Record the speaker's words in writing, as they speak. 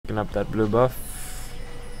picking up that blue buff.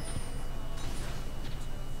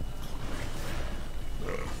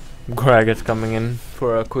 Greg is coming in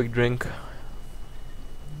for a quick drink.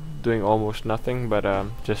 Doing almost nothing, but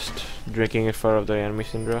just drinking in front of the enemy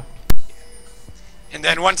Syndra. And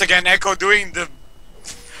then once again, Echo doing the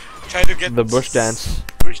try to get the bush dance.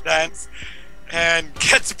 Bush dance, and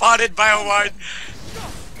gets spotted by a ward.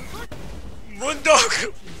 Mundo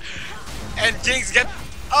and Jinx get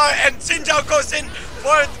and Sinjao goes in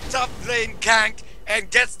for the top lane gank and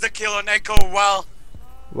gets the kill on Echo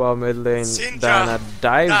while mid lane Syndra Diana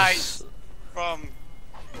dives from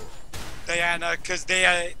Diana because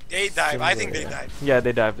they dive. I think they dive. Yeah,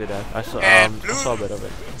 they dive. I saw I saw a bit of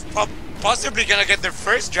it. Possibly gonna get their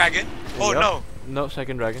first dragon. Oh yep. No,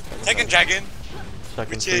 second dragon. Second dragon.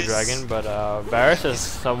 Second free dragon, but Varus is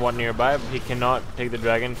somewhat nearby. He cannot take the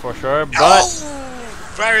dragon for sure, but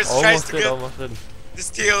Varus tries to get almost did. the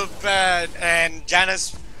steal bad, and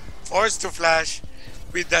Janus forced to flash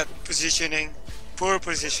with that positioning, poor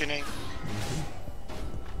positioning.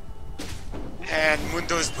 And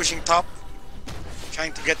Mundo is pushing top,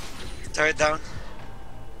 trying to get the turret down,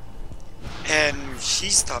 and she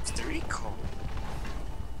stops the recall.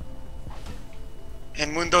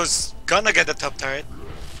 And Mundo's gonna get the top turret.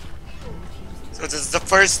 So this is the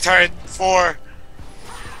first turret for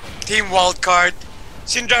Team WildCard.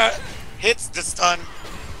 Syndra hits the stun,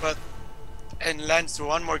 and lands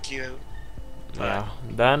one more kill. Yeah,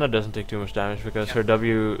 Diana doesn't take too much damage because her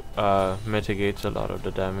W mitigates a lot of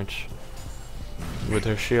the damage with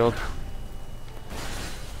her shield.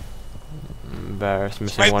 Varus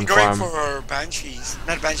missing one farm. Might be going for Banshees,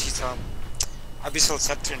 not Banshees. Abyssal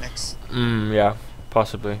Scepter next. Yeah,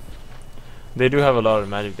 possibly. They do have a lot of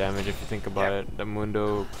magic damage if you think about it. The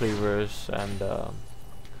Mundo Cleavers and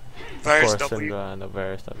Varus of course W. Syndra and the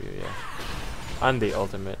Varus W, yeah. And the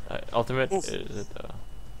ultimate. Ultimate Oof. is it?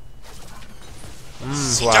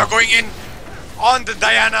 Syndra going in on the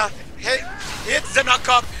Diana, hits the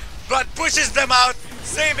knockup, but pushes them out,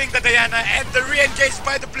 saving the Diana, and the re-engage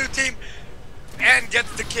by the blue team, and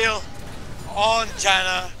gets the kill on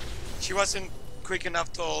Janna. She wasn't quick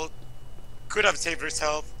enough to ult, could have saved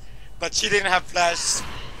herself, but she didn't have flash,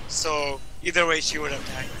 so either way she would have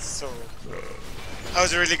died. So that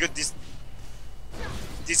was a really good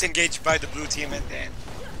disengage by the blue team, and then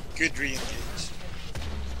good re-engage.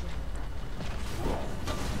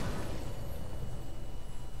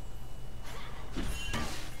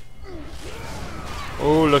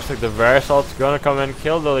 Oh, looks like the Varus ult's gonna come and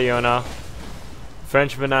kill the Leona.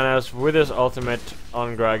 French Bananas with his ultimate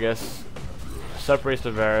on Gragas separates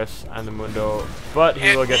the Varus and the Mundo, but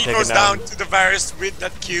he will get taken goes down to the Varus with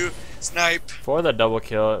that Q snipe for the double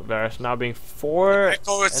kill. Varus now being 4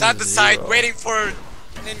 Echo is at the side waiting for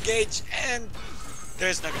an engage, and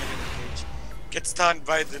there's not gonna be an engage. Gets stunned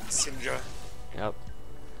by the Syndra. Yep.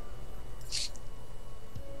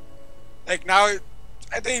 Like now,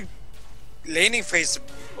 I think laning phase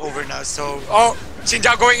over now. So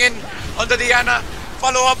Syndra going in on the Diana,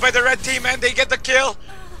 follow up by the red team, and they get the kill.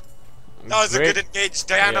 That was a good engage.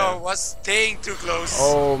 Diana was staying too close.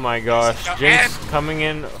 Oh my gosh, Jinx coming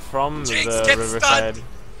in from Jinx the gets riverside. Stunned,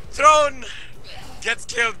 thrown, gets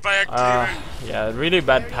killed by a cleaver. Yeah, really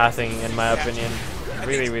bad pathing in my opinion.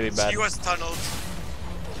 Really bad. She was tunneled.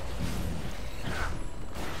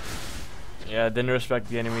 Yeah, didn't respect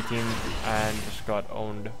the enemy team and just got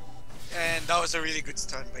owned. And that was a really good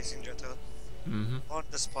stun by Syndra on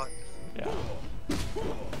the spot. Yeah.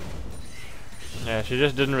 Yeah, she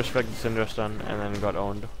just didn't respect the Syndra stun and then got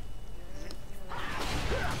owned.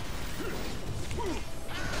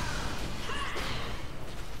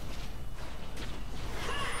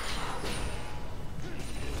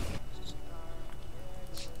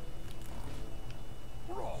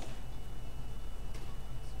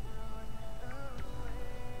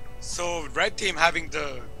 So red team having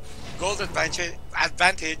the gold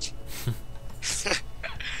advantage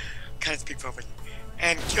can't speak properly,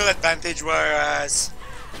 and kill advantage, whereas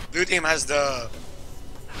blue team has the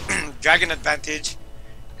dragon advantage,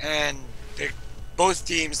 and both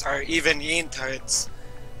teams are even in turrets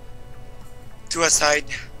to a side,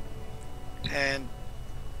 and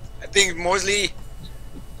I think mostly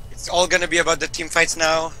it's all gonna be about the team fights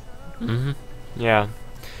now. Yeah,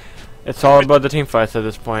 it's all about the team fights at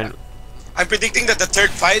this point. I'm predicting that the third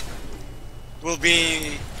fight will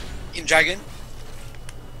be in dragon.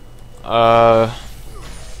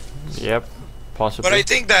 Yep, possibly. But I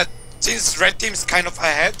think that since red team's kind of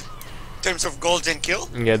ahead in terms of golds and kill.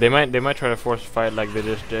 Yeah, they might try to force a fight like they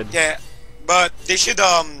just did. Yeah, but they should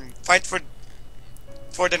fight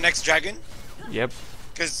for the next dragon. Yep.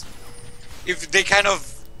 Because if they kind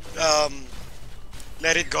of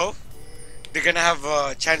let it go, they're gonna have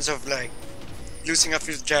a chance of like losing a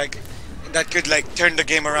 5th drag, and that could like turn the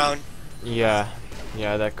game around. Yeah,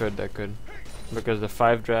 yeah, that could, because the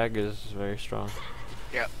 5 drag is very strong.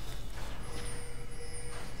 Yeah.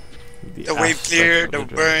 The wave clear, the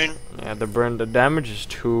burn. Yeah, the burn, the damage is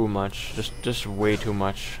too much, just way too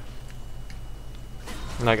much.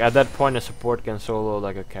 Like at that point, a support can solo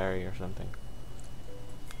like a carry or something.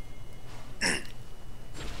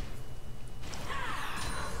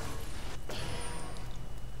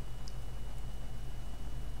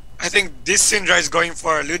 I think this Syndra is going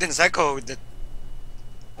for Luden Psycho with the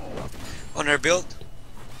on her build.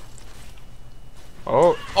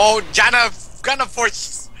 Oh, Janna gonna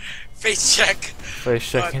force face check. face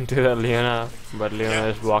check into that Leona, but Leona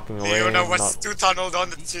is blocking away. Leona was too tunneled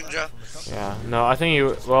on the Syndra. Yeah, no, I think he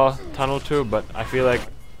well tunneled too, but I feel like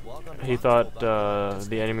he thought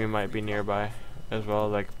the enemy might be nearby as well,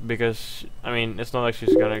 like because I mean it's not like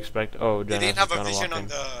she's gonna expect They Janna's didn't have a gonna vision walk on in.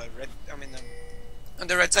 the red. I mean, on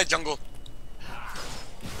the red side jungle.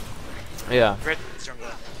 Yeah. Red jungle.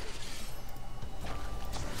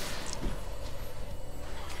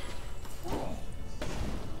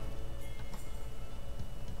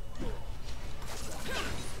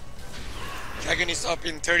 Dragon is up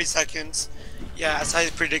in 30 seconds. Yeah, as I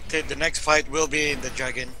predicted, the next fight will be the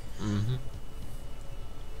dragon.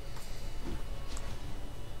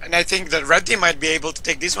 And I think the red team might be able to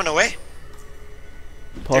take this one away.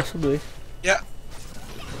 Possibly. Yeah.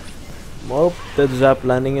 Well, that Zap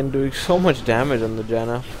landing and doing so much damage on the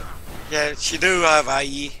Janna. Yeah, she do have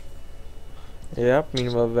IE. Yep,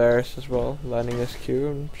 meanwhile Varus as well, landing his Q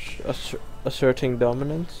and asserting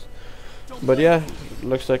dominance. But yeah,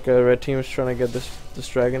 looks like a red team is trying to get this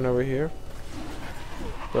dragon over here.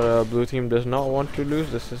 But blue team does not want to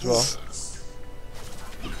lose this as well.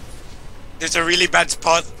 There's a really bad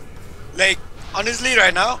spot. Like, honestly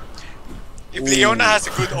right now, if Leona has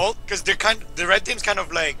a good ult, because the red team's kind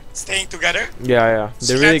of like staying together. Yeah, yeah.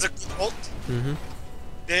 She has a good ult.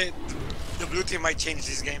 The blue team might change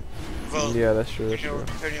this game. Well, yeah, that's true. That's true.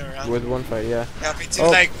 Turning around. With one fight, yeah. Yeah, but it seems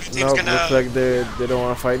like blue team's gonna. Looks like they don't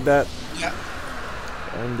want to fight that. Yeah.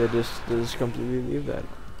 And they just completely leave that.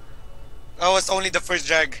 That was only the first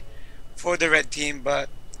drag for the red team, but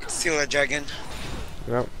it's still a dragon.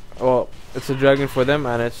 Yep. Well, it's a dragon for them,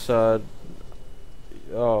 and it's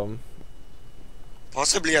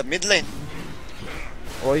possibly a mid lane.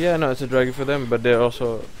 well, yeah, no, it's a dragon for them, but they're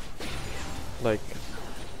also like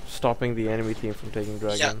stopping the enemy team from taking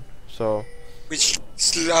dragon. Yeah. So Which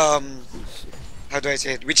how do I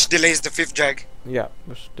say it? Which delays the 5th drag. yeah,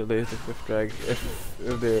 which delays the 5th drag if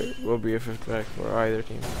there will be a 5th drag for either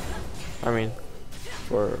team. I mean,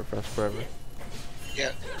 for Friends Proever.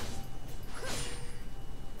 Yeah.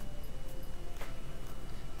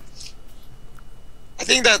 I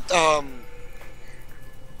think that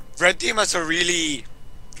red team has a really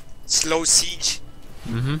slow siege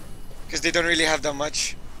because they don't really have that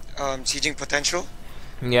much sieging potential.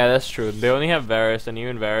 Yeah, that's true. They only have Varus, and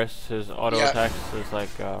even Varus, his auto attacks is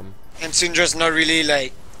like And Syndra's not really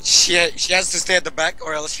like she has to stay at the back,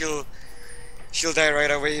 or else she'll die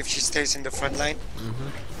right away if she stays in the front line.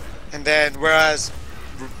 And then whereas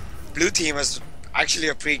blue team has actually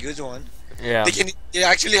a pretty good one. yeah. They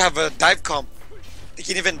actually have a dive comp. They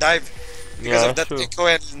can even dive because of that true. Echo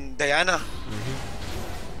and Diana.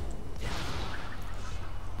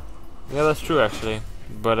 Yeah, that's true actually.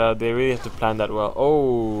 But they really have to plan that well.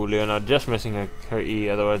 Oh, Leona just missing her E,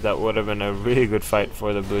 otherwise that would have been a really good fight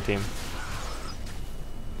for the blue team.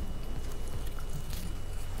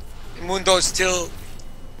 Mundo is still.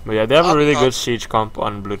 But yeah, they have a really good siege comp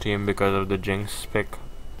on blue team because of the Jinx pick.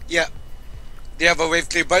 Yeah, they have a wave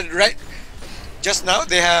clear, but just now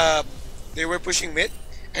they were pushing mid,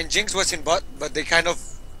 and Jinx was in bot, but they kind of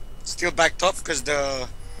still backed off because the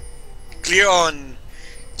clear on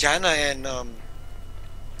Janna and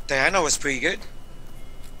Diana was pretty good.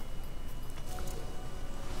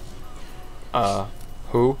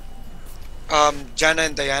 Who? Janna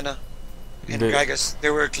and Diana and Gragas, they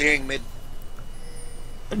were clearing mid.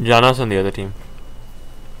 Janna's on the other team.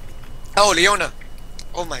 Oh, Leona.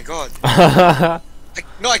 Oh my god.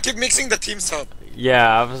 No, I keep mixing the teams up.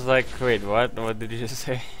 Yeah, I was like, wait, what? What did you just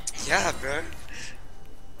say? Yeah, bro.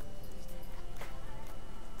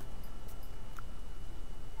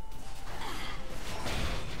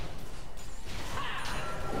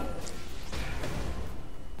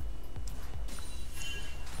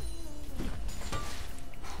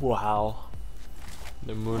 Wow.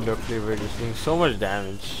 The Mundo Cleaver is doing so much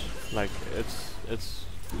damage. Like it's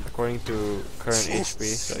according to current HP.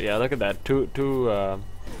 So yeah, look at that. Two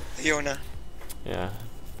Leona. yeah.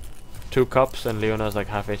 2 cups and Leona's like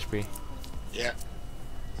half HP. Yeah.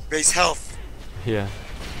 Base health. Yeah.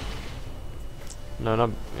 No,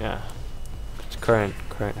 not yeah. It's current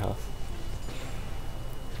health.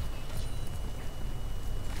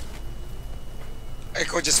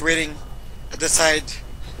 Echo just waiting at the side,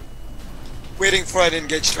 waiting for an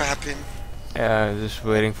engage to happen. Yeah, just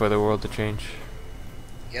waiting for the world to change.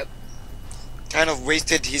 Yep. Kind of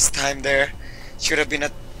wasted his time there. Should have been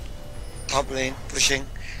at top lane pushing,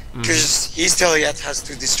 because he still yet has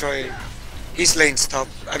to destroy his lane's top.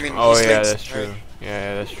 I mean, oh his yeah, lane's that's true.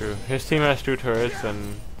 Yeah, that's true. His team has 2 turrets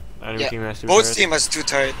and enemy team has 2 both turrets. team has 2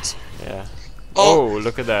 turrets. Yeah. Oh,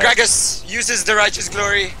 look at that. Gragas uses the Righteous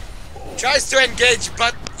Glory, tries to engage,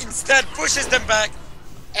 but instead pushes them back,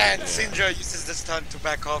 and Syndra uses the stun to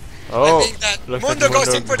back off. Oh, I think that looks Mundo like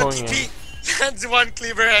goes in for the going TP, lands 1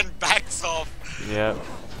 cleaver and backs off. Yeah,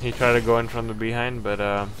 he tried to go in from the behind, but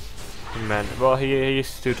man, well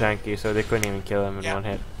he's too tanky, so they couldn't even kill him in 1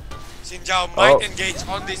 hit. Xinjiao might engage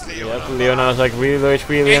on this Leona. Yep, Leona was like really low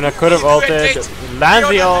HP. Leona could have ulted, lands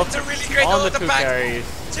the ult on the 2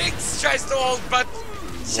 carries. Jinx tries to ult, but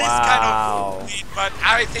she's kind of weak. But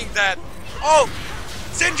I think that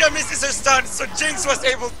Syndra misses her stun, so Jinx was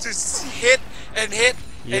able to hit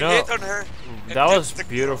hit on her. That was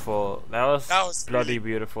beautiful. That was bloody really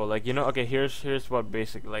beautiful. Like, you know, okay, here's what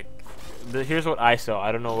basic, like, here's what I saw.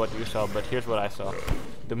 I don't know what you saw, but here's what I saw.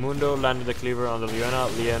 The Mundo landed the cleaver on the Leona.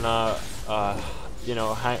 Leona, you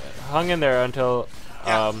know, hung in there until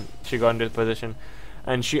she got into position,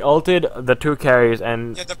 and she ulted the 2 carries,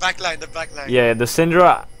 and the backline. Yeah, the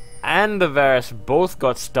Syndra and the Varus both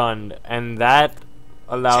got stunned, and that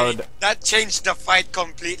allowed that changed the fight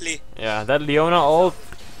completely. Yeah, that Leona ult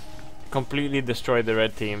completely destroyed the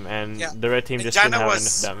red team, and the red team just didn't have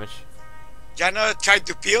enough damage. Janna tried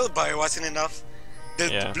to peel, but it wasn't enough.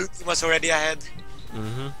 The blue team was already ahead.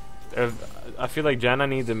 I feel like Janna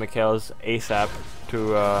needs the Mikhail's ASAP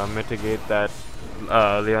to mitigate that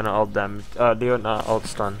Leona ult damage, Leona ult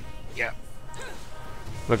stun. Yeah.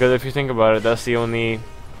 Because if you think about it, that's the only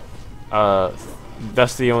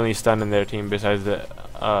stun in their team besides the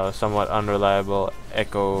somewhat unreliable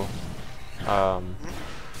Echo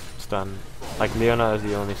stun. Like, Leona is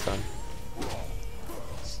the only stun.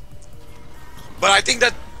 But I think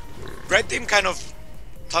that red team kind of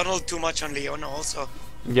tunneled too much on Leona also.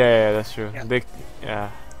 Yeah, that's true.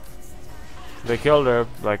 They killed her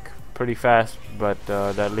like pretty fast, but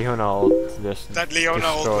that Leona ult just destroyed.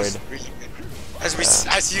 Ult was really good.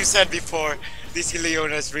 As you said before, this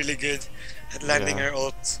Leona is really good at landing her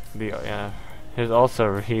ult. His ults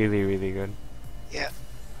are really good. Yeah.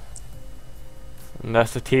 And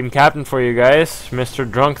that's the team captain for you guys, Mr.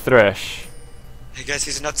 Drunk Thresh. I guess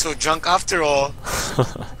he's not so drunk after all.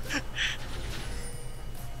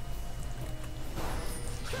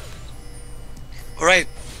 Alright.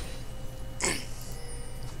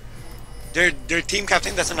 Their team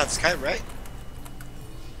captain doesn't have Skype, right?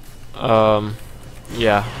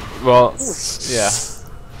 Yeah. Well, yeah.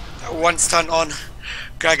 1 stun on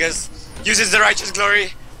Gragas. Uses the Righteous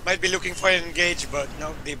Glory. Might be looking for an engage, but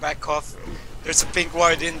no, they back off. There's a pink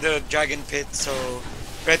ward in the Dragon Pit, so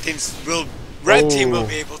red team will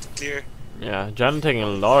be able to clear. Yeah, Janna taking a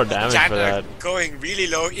lot of damage for that. Going really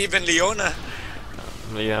low, even Leona.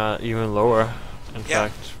 Yeah, even lower, in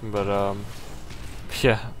fact. But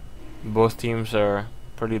yeah, both teams are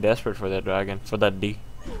pretty desperate for that dragon, for that D.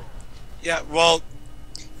 Yeah, well,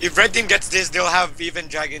 if red team gets this, they'll have even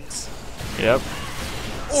dragons. Yep.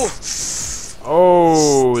 Ooh.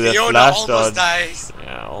 Oh, that Leona flash almost dodge. dies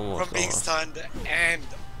Almost. from being stunned, and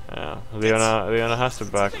Leona has to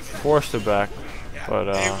back, forced to back. Yeah,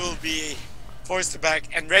 but they will be forced to back,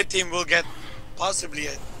 and red team will get possibly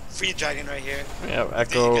a free dragon right here. Yeah,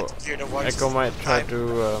 Echo might try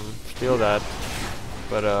to steal that,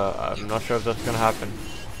 but I'm not sure if that's gonna happen.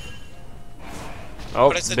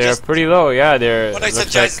 Oh, they're pretty low. Yeah, they're. What I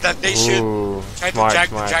suggest that they should try to drag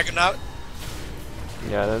the dragon out.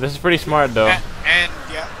 Yeah, this is pretty smart though. And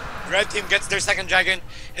yeah, red team gets their 2nd dragon,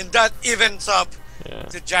 and that evens up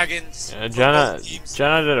the dragons. Yeah,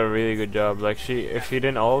 Janna did a really good job. Like, if she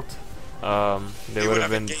didn't ult, they would have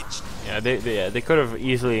been engaged. Yeah, they could have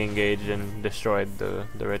easily engaged and destroyed the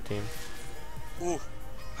red team. Ooh,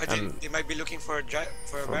 I think they might be looking for a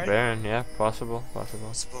Baron. Yeah, possible.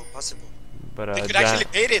 But they could actually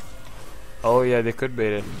bait it. Oh yeah, they could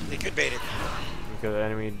bait it. Because the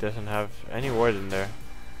enemy doesn't have any ward in there.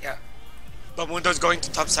 Yeah, but Mundo's going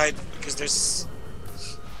to top side because there's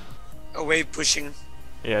a wave pushing.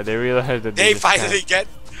 Yeah, they realize that they finally get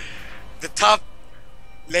the top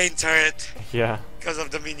lane turret. Yeah. Because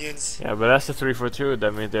of the minions. Yeah, but that's the 3-4-2.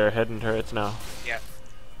 That means they're heading turrets now. Yeah.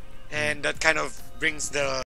 and that kind of brings the